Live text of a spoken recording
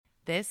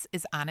This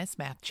is Honest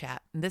Math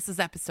Chat. And this is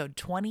episode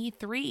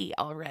 23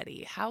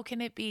 already. How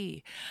can it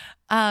be?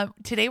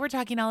 Today, we're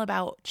talking all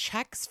about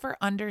checks for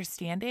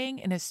understanding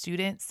in a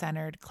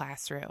student-centered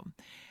classroom.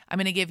 I'm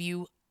going to give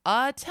you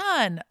a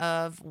ton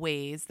of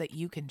ways that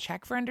you can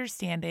check for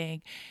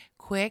understanding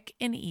quick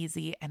and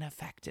easy and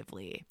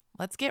effectively.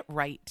 Let's get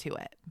right to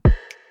it.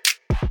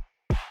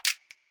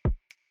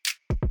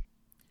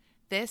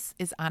 This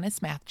is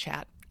Honest Math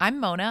Chat. I'm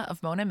Mona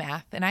of Mona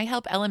Math, and I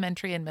help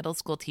elementary and middle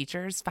school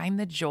teachers find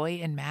the joy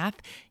in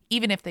math,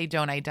 even if they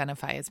don't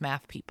identify as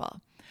math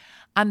people.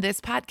 On this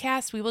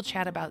podcast, we will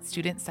chat about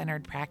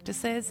student-centered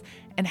practices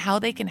and how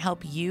they can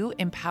help you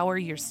empower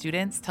your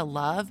students to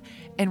love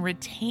and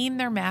retain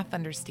their math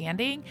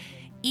understanding,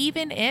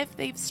 even if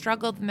they've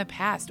struggled in the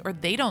past or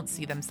they don't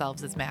see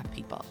themselves as math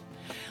people.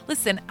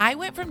 Listen, I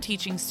went from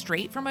teaching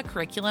straight from a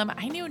curriculum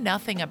I knew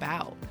nothing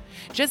about,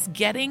 just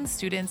getting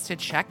students to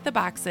check the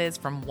boxes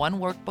from one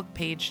workbook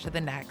page to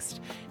the next,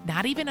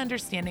 not even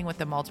understanding what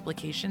the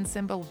multiplication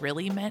symbol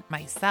really meant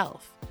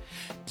myself,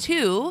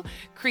 to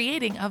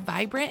creating a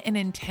vibrant and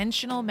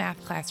intentional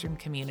math classroom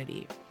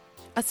community,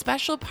 a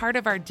special part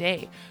of our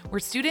day where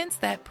students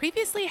that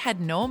previously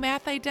had no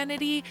math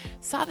identity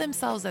saw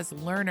themselves as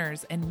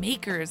learners and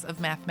makers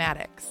of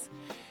mathematics.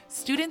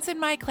 Students in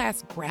my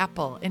class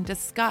grapple and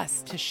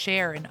discuss to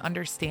share and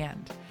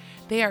understand.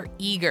 They are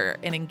eager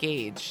and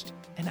engaged,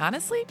 and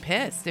honestly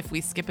pissed if we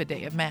skip a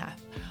day of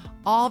math.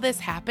 All this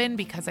happened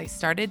because I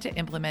started to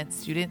implement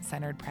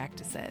student-centered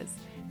practices.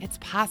 It's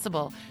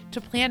possible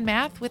to plan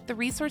math with the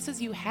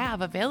resources you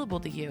have available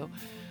to you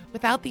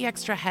without the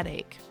extra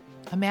headache.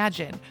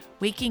 Imagine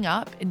waking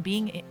up and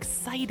being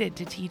excited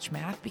to teach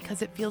math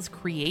because it feels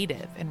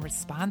creative and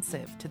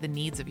responsive to the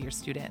needs of your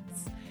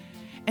students.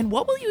 And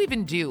what will you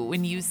even do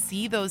when you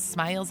see those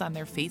smiles on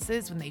their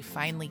faces when they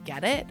finally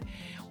get it,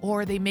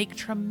 or they make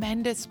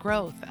tremendous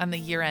growth on the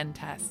year-end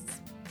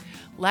tests?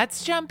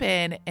 Let's jump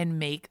in and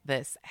make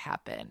this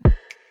happen.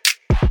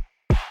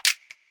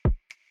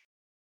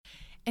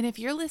 And if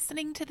you're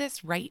listening to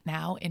this right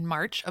now in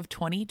March of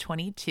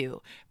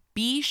 2022,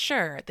 be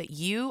sure that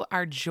you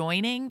are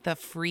joining the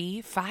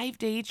free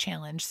 5-day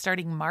challenge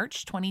starting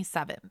March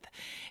 27th.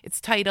 It's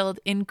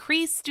titled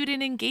Increase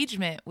Student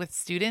Engagement with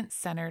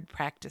Student-Centered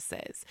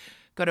Practices.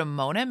 Go to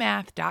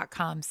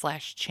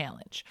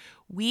monamath.com/challenge.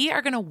 We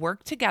are going to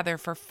work together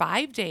for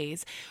 5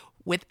 days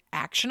with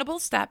actionable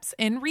steps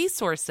and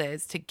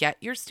resources to get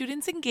your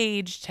students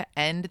engaged to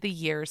end the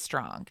year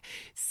strong.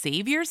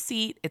 Save your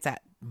seat. It's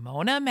at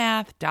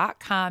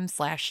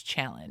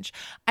monamath.com/challenge.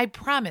 I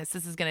promise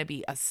this is going to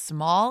be a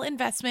small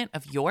investment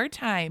of your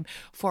time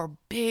for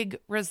big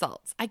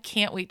results. I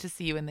can't wait to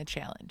see you in the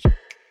challenge.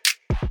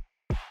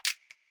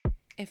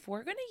 If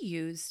we're going to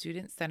use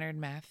student-centered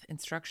math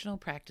instructional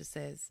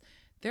practices,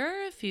 there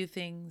are a few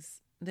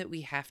things that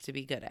we have to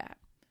be good at.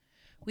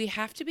 We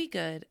have to be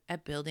good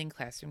at building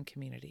classroom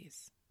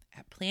communities,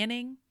 at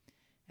planning,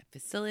 at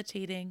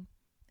facilitating,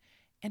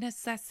 and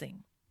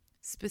assessing,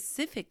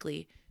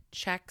 specifically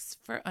checks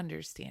for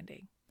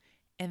understanding.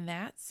 And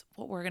that's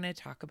what we're going to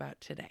talk about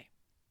today.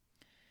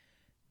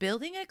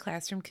 Building a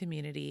classroom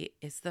community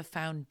is the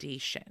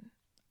foundation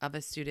of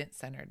a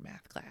student-centered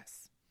math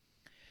class.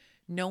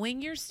 Knowing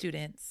your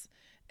students,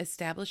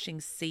 establishing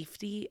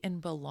safety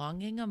and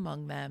belonging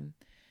among them,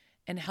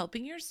 and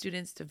helping your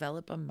students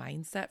develop a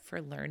mindset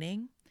for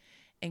learning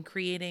and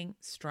creating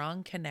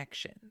strong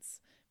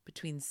connections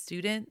between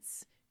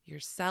students,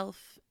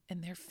 yourself,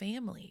 and their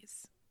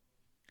families.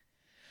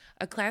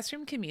 A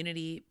classroom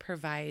community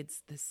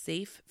provides the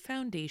safe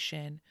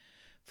foundation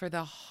for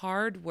the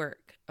hard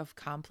work of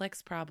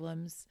complex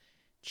problems,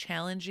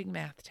 challenging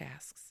math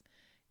tasks,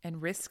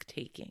 and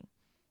risk-taking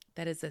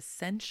that is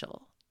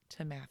essential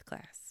to math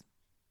class.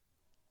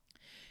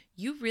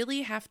 You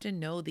really have to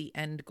know the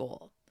end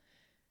goal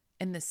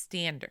and the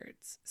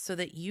standards so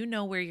that you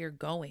know where you're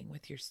going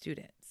with your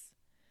students.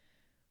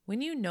 When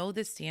you know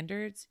the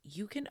standards,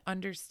 you can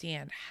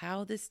understand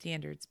how the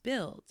standards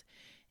build,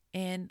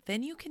 and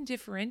then you can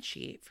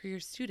differentiate for your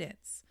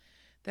students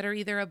that are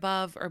either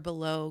above or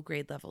below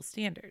grade level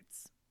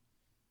standards.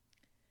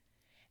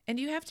 And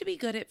you have to be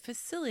good at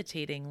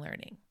facilitating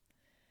learning,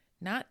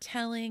 not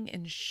telling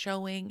and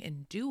showing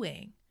and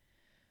doing,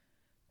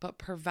 but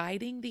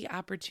providing the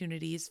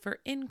opportunities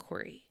for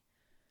inquiry,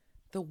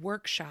 the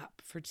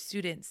workshop for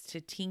students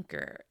to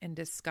tinker and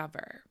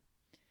discover,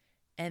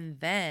 and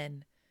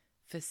then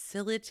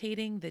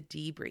facilitating the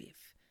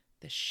debrief,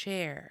 the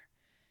share,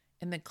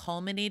 and the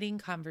culminating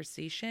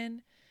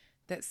conversation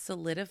that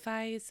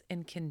solidifies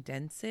and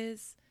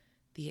condenses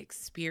the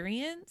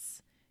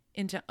experience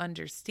into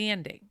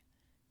understanding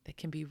that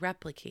can be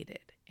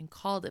replicated and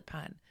called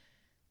upon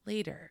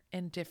later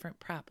in different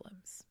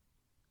problems.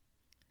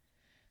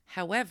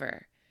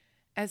 However,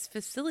 as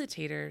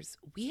facilitators,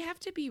 we have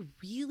to be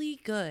really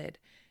good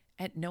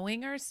at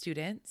knowing our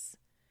students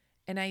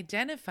and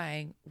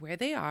identifying where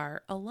they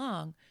are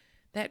along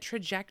that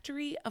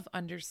trajectory of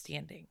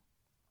understanding,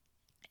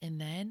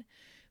 and then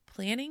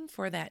planning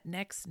for that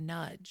next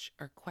nudge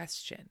or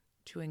question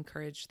to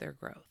encourage their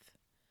growth.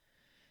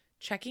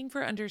 Checking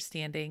for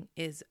understanding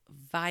is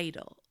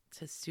vital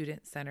to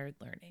student-centered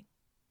learning.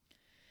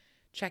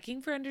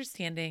 Checking for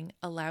understanding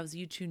allows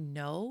you to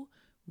know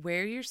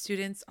where your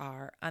students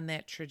are on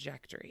that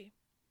trajectory.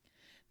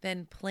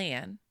 Then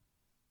plan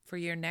for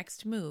your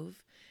next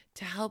move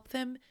to help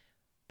them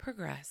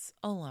progress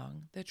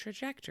along the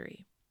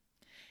trajectory.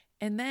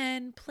 And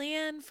then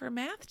plan for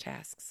math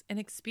tasks and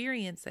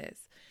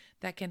experiences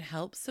that can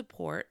help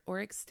support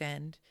or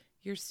extend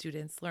your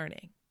students'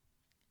 learning.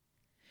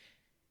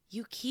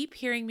 You keep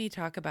hearing me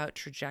talk about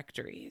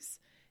trajectories,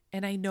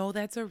 and I know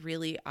that's a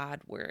really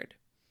odd word,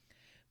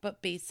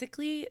 but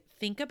basically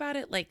think about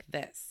it like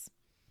this.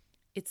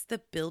 It's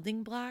the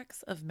building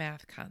blocks of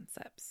math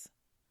concepts,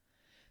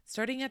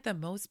 starting at the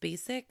most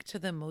basic to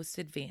the most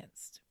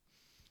advanced.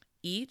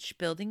 Each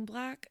building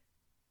block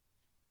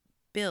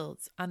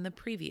builds on the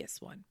previous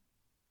one.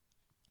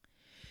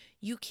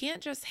 You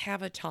can't just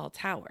have a tall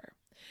tower,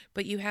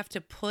 but you have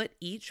to put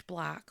each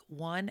block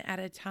one at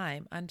a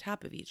time on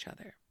top of each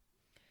other.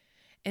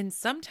 And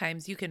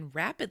sometimes you can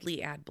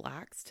rapidly add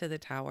blocks to the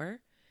tower,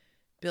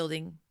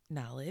 building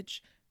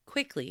knowledge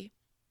quickly,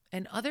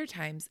 and other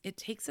times it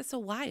takes us a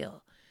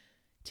while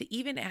to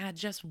even add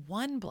just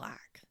one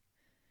block.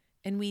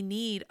 And we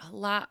need a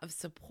lot of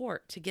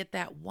support to get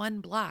that one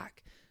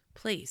block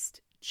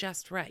placed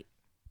just right.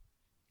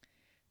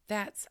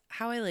 That's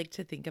how I like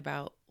to think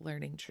about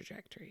learning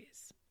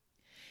trajectories.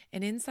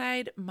 And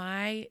inside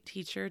my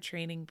teacher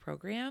training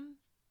program,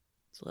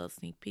 it's a little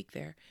sneak peek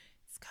there,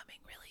 it's coming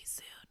really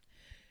soon.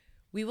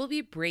 We will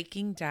be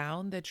breaking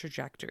down the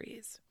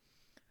trajectories.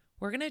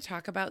 We're going to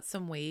talk about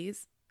some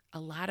ways, a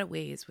lot of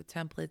ways with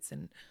templates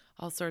and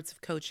all sorts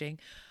of coaching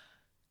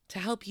to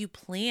help you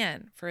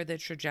plan for the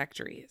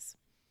trajectories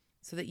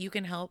so that you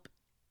can help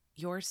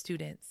your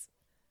students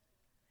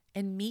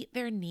and meet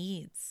their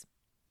needs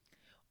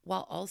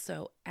while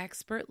also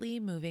expertly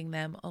moving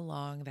them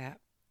along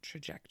that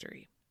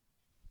trajectory.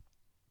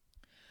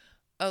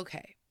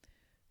 Okay,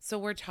 so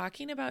we're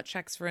talking about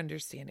checks for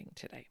understanding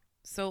today.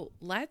 So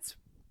let's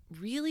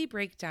really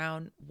break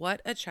down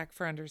what a check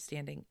for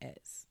understanding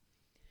is.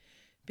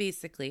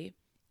 Basically,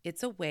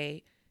 it's a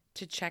way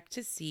to check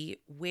to see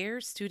where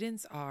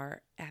students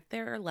are at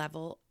their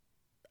level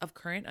of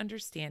current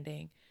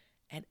understanding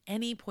at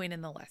any point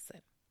in the lesson.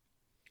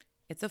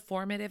 It's a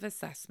formative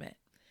assessment.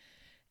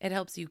 It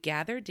helps you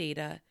gather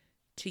data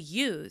to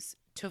use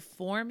to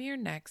form your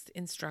next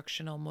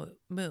instructional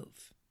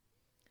move.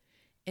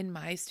 In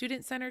my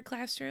student-centered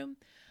classroom,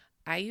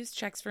 I use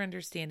checks for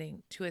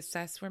understanding to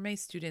assess where my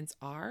students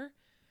are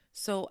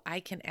so I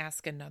can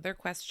ask another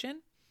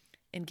question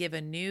and give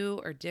a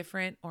new or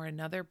different or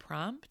another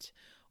prompt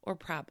or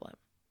problem.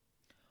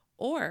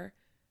 Or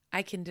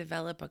I can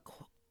develop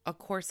a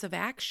course of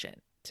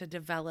action to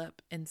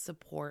develop and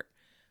support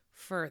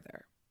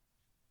further.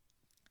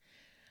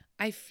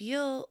 I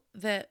feel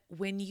that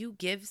when you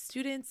give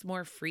students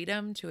more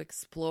freedom to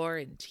explore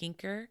and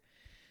tinker,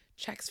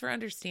 checks for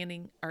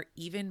understanding are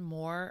even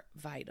more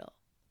vital.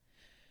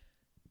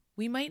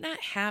 We might not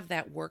have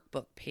that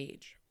workbook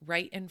page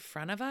right in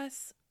front of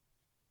us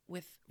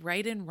with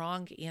right and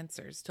wrong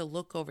answers to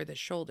look over the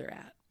shoulder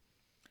at.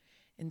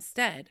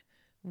 Instead,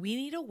 we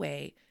need a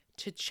way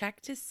to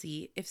check to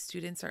see if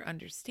students are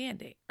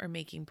understanding or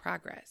making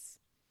progress.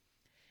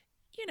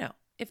 You know,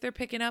 if they're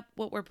picking up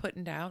what we're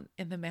putting down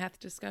in the math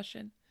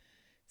discussion.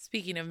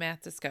 Speaking of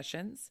math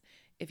discussions,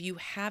 if you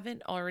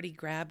haven't already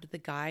grabbed the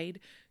guide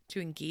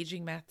to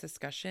engaging math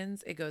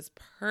discussions, it goes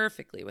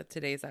perfectly with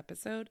today's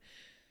episode.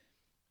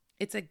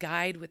 It's a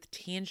guide with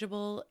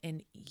tangible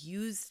and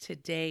use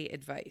today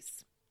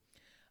advice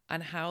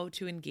on how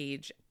to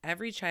engage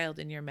every child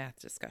in your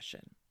math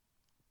discussion,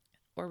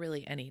 or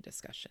really any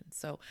discussion.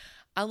 So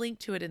I'll link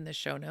to it in the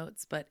show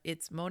notes, but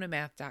it's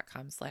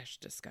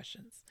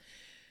monamath.com/discussions.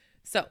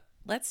 So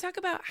let's talk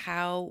about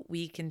how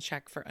we can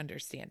check for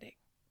understanding.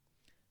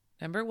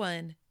 Number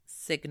one,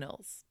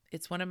 signals.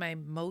 It's one of my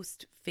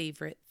most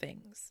favorite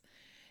things.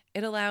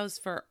 It allows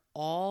for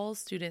all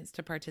students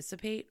to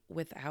participate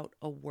without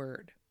a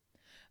word.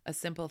 A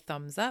simple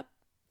thumbs up,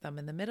 thumb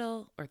in the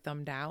middle, or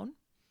thumb down,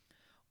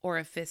 or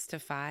a fist to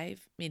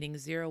 5, meaning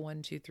 0,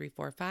 1, 2, 3,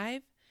 4,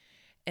 5.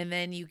 And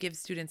then you give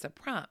students a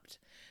prompt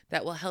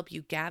that will help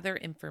you gather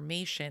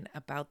information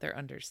about their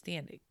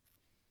understanding.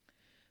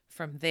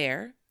 From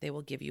there, they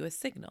will give you a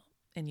signal,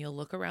 and you'll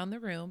look around the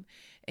room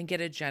and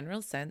get a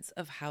general sense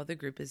of how the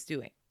group is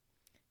doing,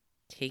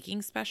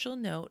 taking special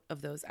note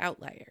of those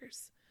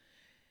outliers.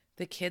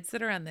 The kids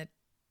that are on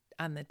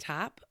the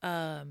top,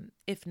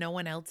 if no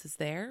one else is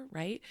there,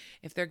 right?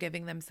 If they're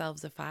giving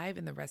themselves a 5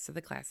 and the rest of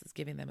the class is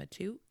giving them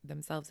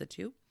themselves a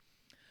 2,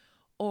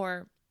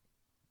 or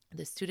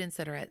the students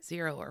that are at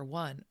 0 or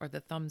 1, or the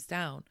thumbs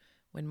down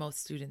when most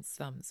students'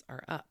 thumbs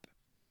are up.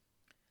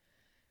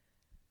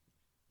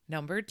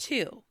 Number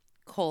 2,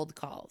 cold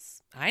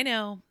calls. I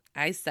know,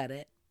 I said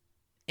it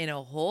in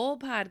a whole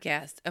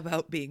podcast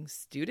about being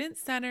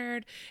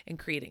student-centered and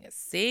creating a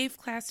safe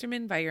classroom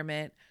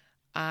environment.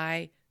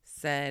 I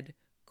said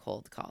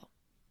cold call,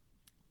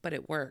 but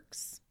it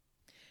works.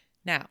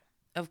 Now,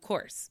 of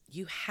course,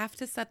 you have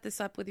to set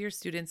this up with your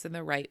students in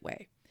the right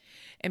way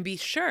and be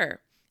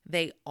sure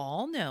they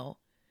all know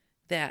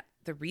that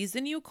the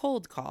reason you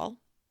cold call,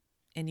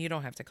 and you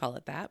don't have to call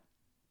it that,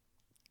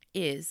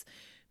 is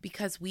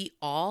because we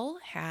all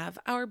have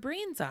our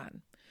brains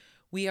on.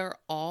 We are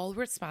all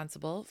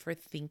responsible for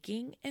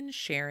thinking and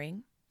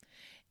sharing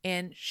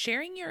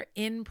your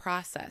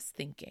in-process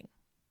thinking.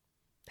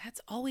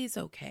 That's always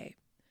okay.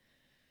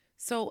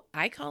 So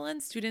I call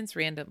on students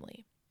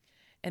randomly,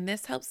 and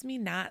this helps me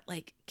not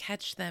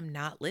catch them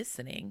not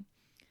listening.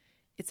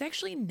 It's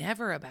actually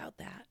never about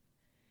that.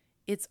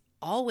 It's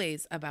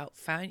always about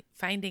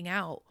finding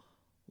out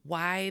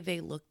why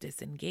they look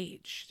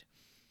disengaged.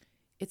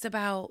 It's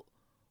about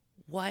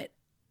what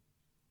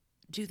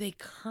do they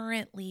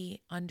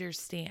currently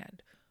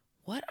understand?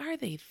 What are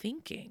they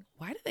thinking?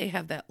 Why do they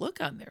have that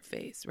look on their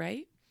face,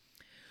 right?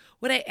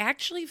 What I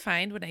actually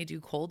find when I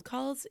do cold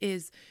calls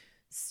is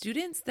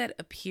students that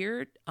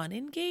appear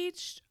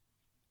unengaged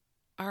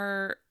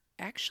are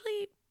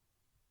actually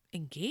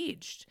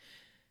engaged.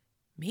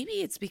 Maybe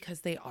it's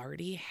because they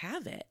already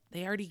have it.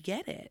 They already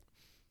get it.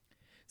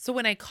 So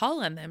when I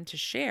call on them to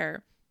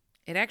share,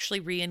 it actually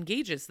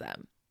re-engages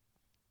them.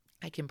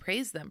 I can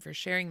praise them for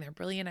sharing their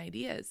brilliant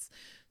ideas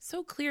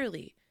so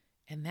clearly,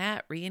 and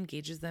that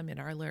re-engages them in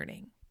our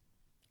learning.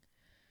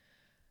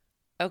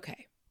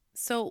 Okay,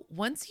 so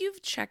once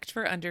you've checked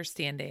for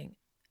understanding,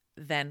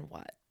 then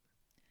what?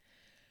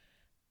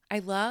 I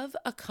love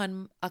a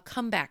come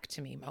back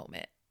to me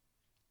moment.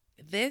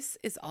 This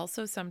is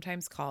also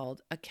sometimes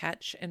called a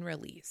catch and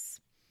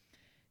release.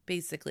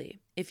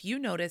 Basically, if you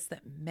notice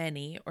that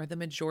many or the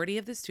majority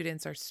of the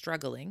students are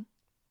struggling,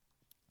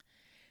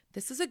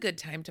 this is a good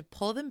time to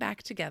pull them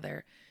back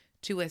together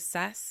to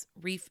assess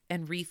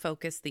and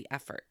refocus the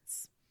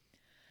efforts.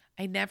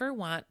 I never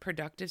want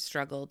productive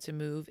struggle to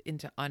move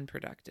into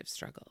unproductive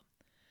struggle.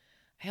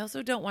 I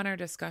also don't want our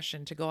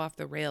discussion to go off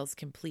the rails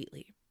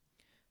completely.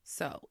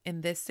 So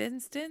in this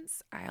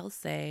instance, I'll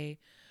say,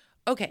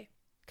 okay,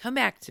 come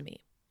back to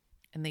me.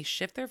 And they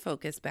shift their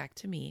focus back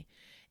to me,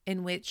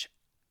 in which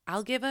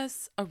I'll give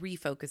us a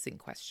refocusing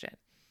question.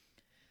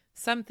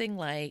 Something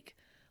like,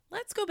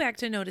 let's go back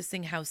to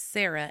noticing how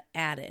Sarah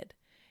added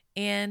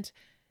and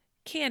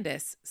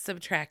Candace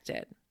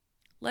subtracted.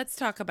 Let's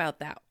talk about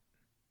that.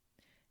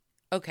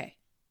 Okay,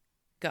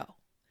 go.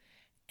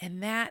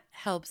 And that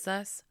helps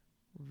us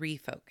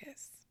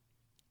refocus.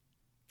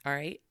 All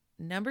right.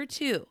 Number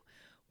 2,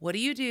 what do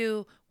you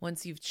do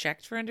once you've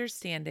checked for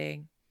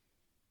understanding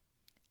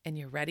and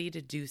you're ready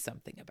to do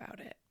something about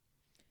it?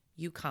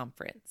 You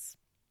conference.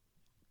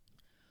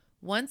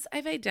 Once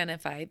I've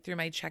identified through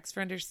my checks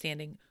for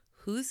understanding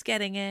who's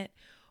getting it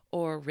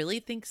or really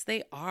thinks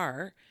they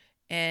are,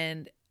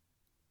 and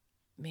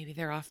maybe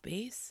they're off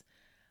base,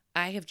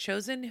 I have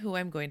chosen who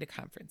I'm going to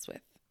conference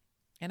with.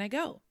 And I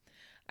go.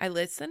 I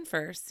listen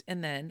first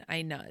and then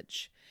I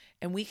nudge.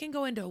 And we can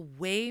go into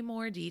way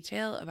more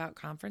detail about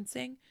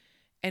conferencing,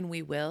 and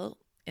we will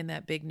in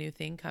that big new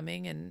thing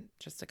coming in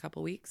just a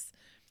couple weeks,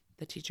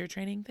 the teacher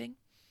training thing.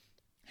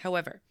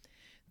 However,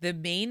 the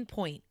main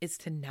point is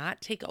to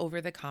not take over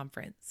the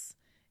conference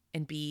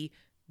and be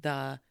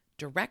the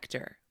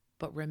director,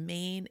 but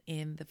remain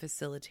in the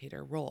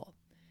facilitator role.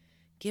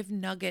 Give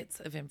nuggets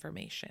of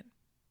information.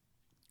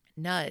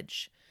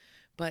 Nudge,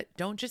 but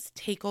don't just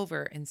take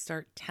over and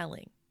start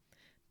telling.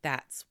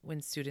 That's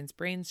when students'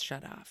 brains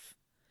shut off.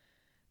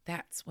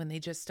 That's when they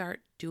just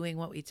start doing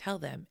what we tell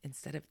them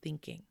instead of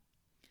thinking.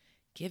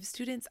 Give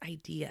students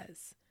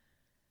ideas.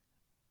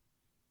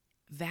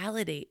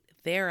 Validate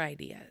their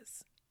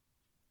ideas.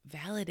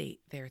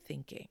 Validate their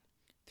thinking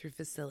through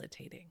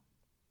facilitating.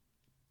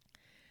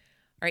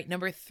 All right,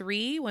 number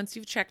 3, once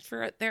you've checked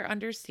for their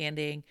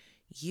understanding,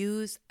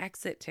 use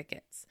exit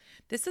tickets.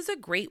 This is a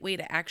great way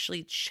to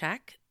actually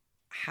check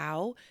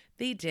how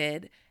they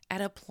did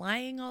at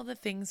applying all the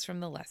things from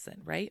the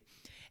lesson, right?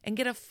 And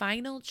get a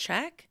final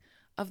check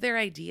of their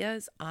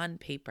ideas on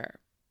paper.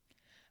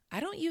 I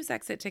don't use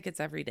exit tickets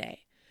every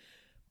day,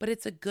 but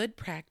it's a good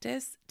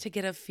practice to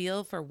get a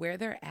feel for where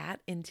they're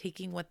at in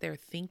taking what they're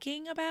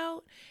thinking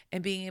about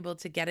and being able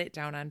to get it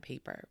down on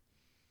paper.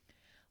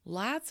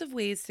 Lots of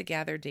ways to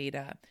gather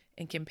data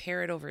and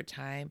compare it over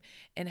time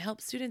and help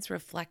students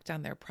reflect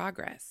on their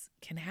progress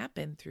can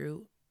happen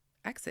through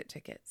exit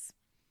tickets.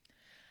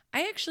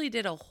 I actually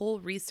did a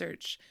whole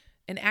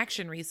an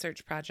action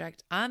research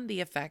project on the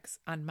effects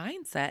on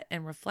mindset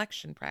and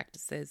reflection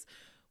practices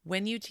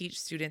when you teach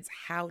students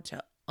how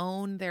to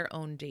own their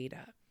own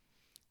data,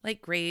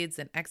 like grades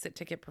and exit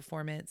ticket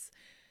performance.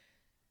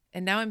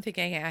 And now I'm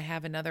thinking I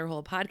have another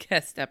whole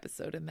podcast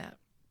episode in that.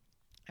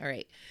 All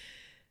right.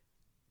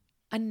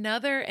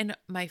 Another and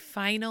my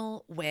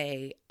final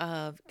way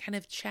of kind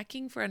of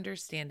checking for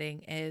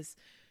understanding is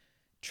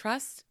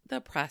trust the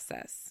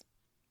process.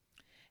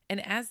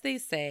 And as they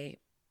say,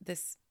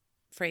 this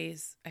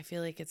phrase, I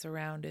feel like it's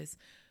around, is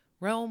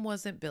Rome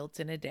wasn't built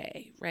in a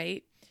day,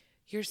 right?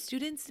 Your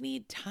students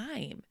need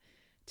time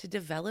to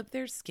develop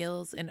their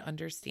skills and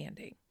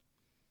understanding.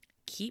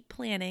 Keep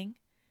planning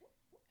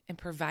and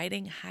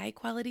providing high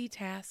quality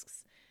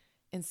tasks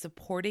in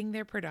supporting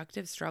their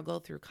productive struggle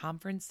through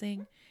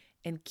conferencing,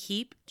 and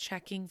keep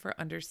checking for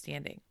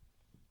understanding.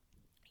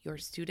 Your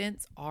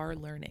students are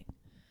learning.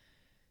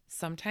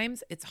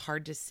 Sometimes it's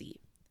hard to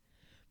see,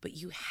 but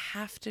you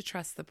have to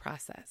trust the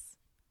process.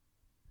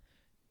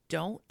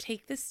 Don't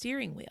take the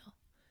steering wheel.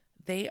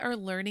 They are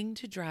learning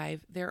to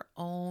drive their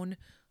own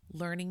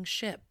learning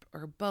ship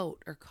or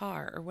boat or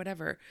car or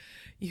whatever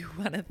you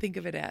want to think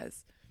of it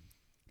as.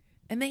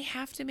 And they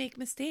have to make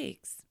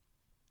mistakes.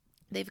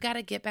 They've got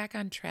to get back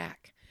on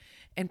track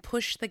and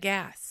push the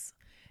gas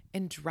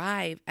and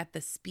drive at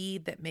the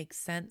speed that makes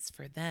sense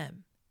for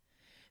them.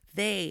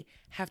 They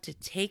have to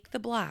take the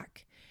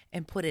block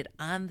and put it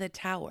on the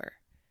tower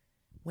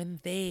when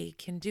they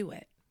can do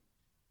it.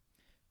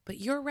 But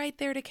you're right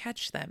there to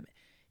catch them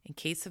in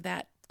case of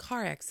that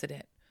car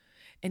accident.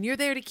 And you're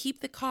there to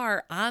keep the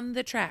car on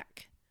the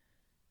track.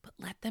 But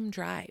let them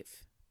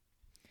drive.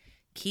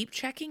 Keep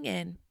checking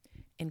in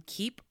and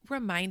keep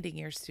reminding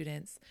your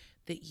students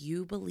that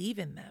you believe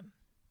in them.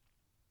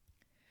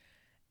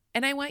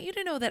 And I want you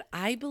to know that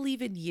I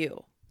believe in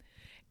you.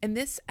 And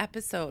this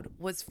episode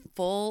was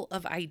full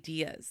of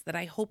ideas that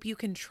I hope you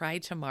can try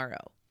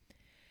tomorrow.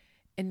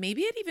 And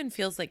maybe it even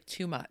feels like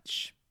too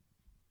much.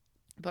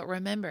 But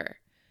remember,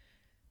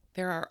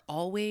 there are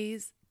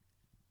always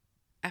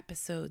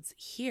episodes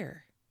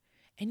here,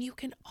 and you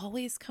can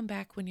always come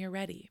back when you're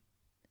ready.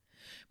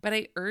 But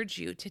I urge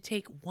you to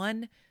take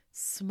one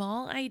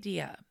small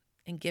idea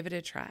and give it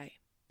a try.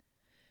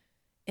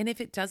 And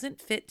if it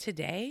doesn't fit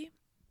today,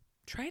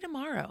 try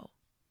tomorrow.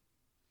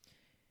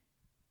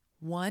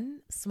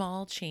 One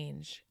small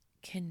change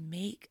can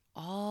make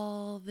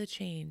all the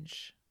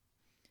change.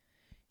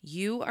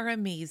 You are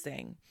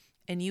amazing,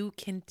 and you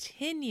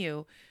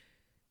continue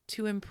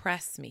to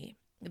impress me.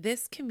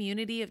 This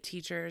community of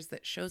teachers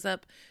that shows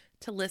up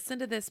to listen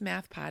to this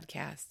math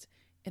podcast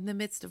in the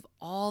midst of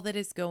all that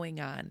is going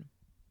on.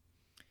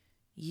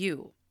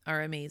 You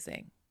are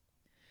amazing.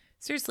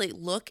 Seriously,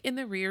 look in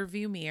the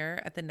rearview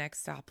mirror at the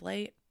next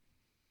stoplight,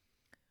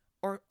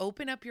 or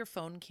open up your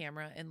phone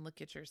camera and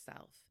look at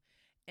yourself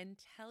and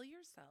tell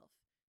yourself